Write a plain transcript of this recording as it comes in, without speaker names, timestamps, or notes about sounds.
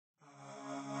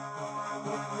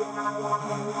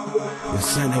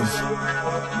Incentive,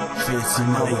 fancy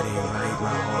night,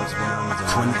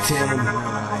 2010,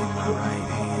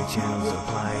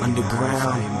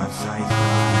 underground,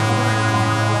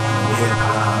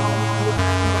 hip-hop,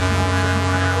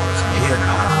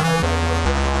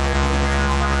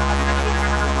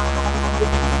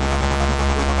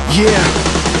 yeah.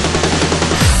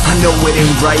 I know it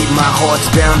ain't right, my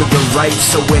heart's bound to the right.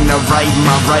 So when I write,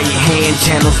 my right hand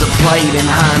channels the plight. In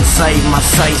hindsight, my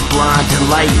sight's blind to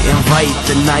light. Invite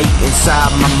the night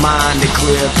inside my mind to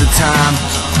clear up the time.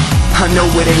 I know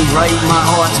it ain't right, my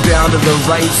heart's bound to the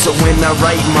right. So when I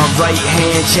write, my right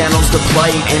hand channels the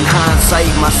plight. In hindsight,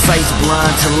 my sight's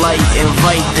blind to light.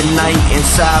 Invite the night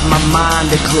inside my mind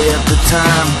to clear up the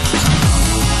time.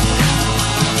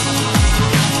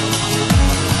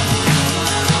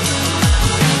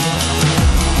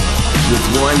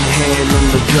 With one hand on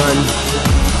the gun,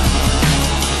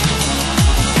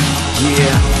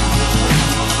 yeah.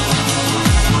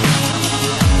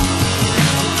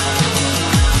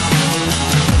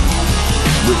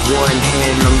 With one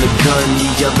hand on the gun,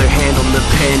 the other hand on the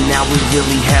pen. Now we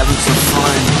really having some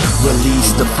fun.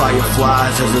 Release the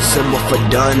fireflies as a symbol for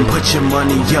done. Put your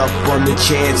money up on the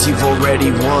chance you've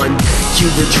already won. Cue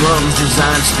the drums,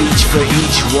 design speech for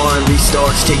each one.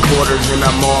 Restarts take quarters and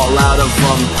I'm all out of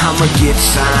them. I'ma get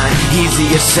signed,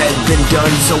 easier said than done.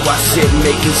 So I sit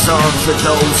making songs for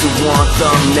those who want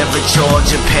them. Never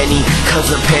charge a penny,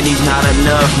 cause a penny's not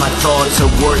enough. My thoughts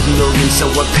are worth millions, so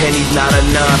a penny's not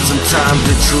enough. Sometimes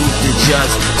the truth is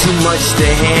just too much to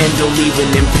handle.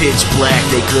 Even in pitch black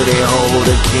they couldn't hold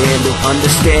a candle.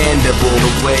 Understandable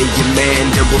the way your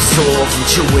mandible sore from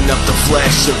chewing up the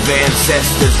flesh of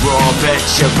ancestors raw. Bet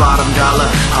your bottom dollar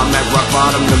I'm at rock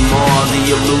bottom tomorrow.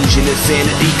 The illusion of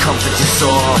sanity comforts us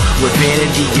all. Where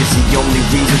vanity is the only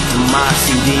reason for my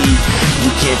CD.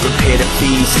 You can't prepare the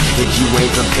feast if you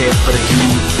ain't prepared for the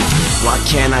heat. Why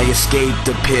can't I escape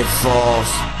the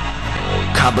pitfalls?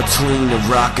 Caught between the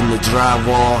rock and the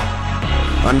drywall.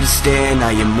 Understand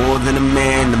I am more than a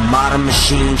man, the modern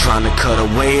machine trying to cut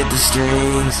away at the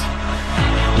strings.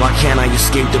 Why can't I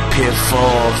escape the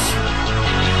pitfalls?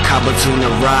 Caught between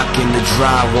the rock and the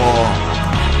drywall.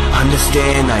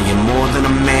 Understand I am more than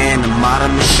a man, a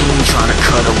modern machine trying to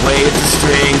cut away at the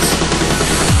strings.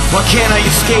 Why can't I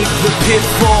escape the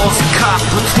pitfalls? Caught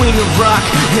between the rock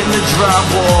and the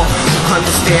drywall.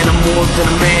 Understand I'm more than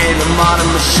a man, a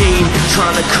modern machine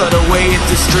trying to cut away at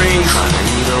the strings.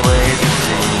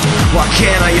 Why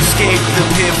can't I escape the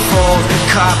pitfalls?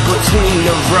 Caught between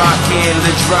the rock and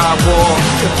the drywall.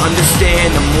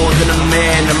 Understand I'm more than a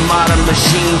man, a modern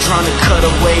machine trying to cut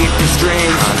away at the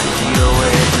strings.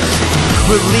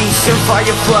 Releasing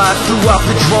fireflies throughout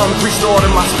the drums,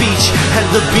 restarting my speech as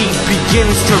the beat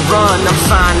begins to run. I'm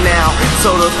signed now,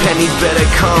 so those pennies better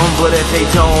come. But if they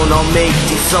don't, I'll make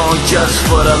these songs just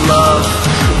for the love.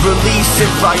 Releasing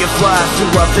fireflies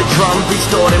throughout the drums,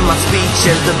 restarting my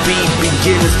speech as the beat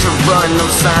begins to run.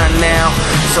 I'm signed now,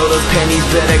 so those pennies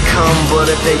better come. But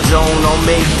if they don't, I'll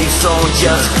make these songs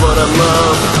just for the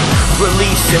love.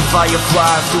 Releasing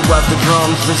fireflies throughout the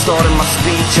drums, restarting my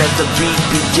speech as the beat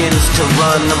begins to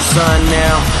run. I'm signed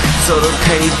now, so those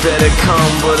pennies better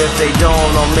come. But if they don't,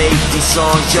 I'll make these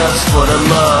songs just for the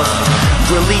love.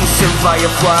 Releasing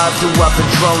fireflies throughout the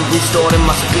drums, restarting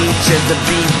my speech as the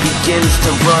beat begins to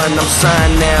run. I'm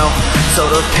signed now, so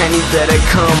those pennies better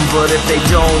come. But if they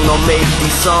don't, I'll make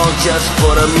these songs just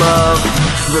for the love.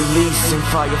 Releasing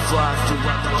fireflies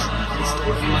throughout the drums,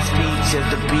 restarting my speech as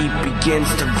the beat begins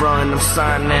to run. I'm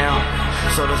signed now,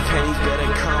 so those pennies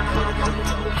better come. But if they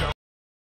don't,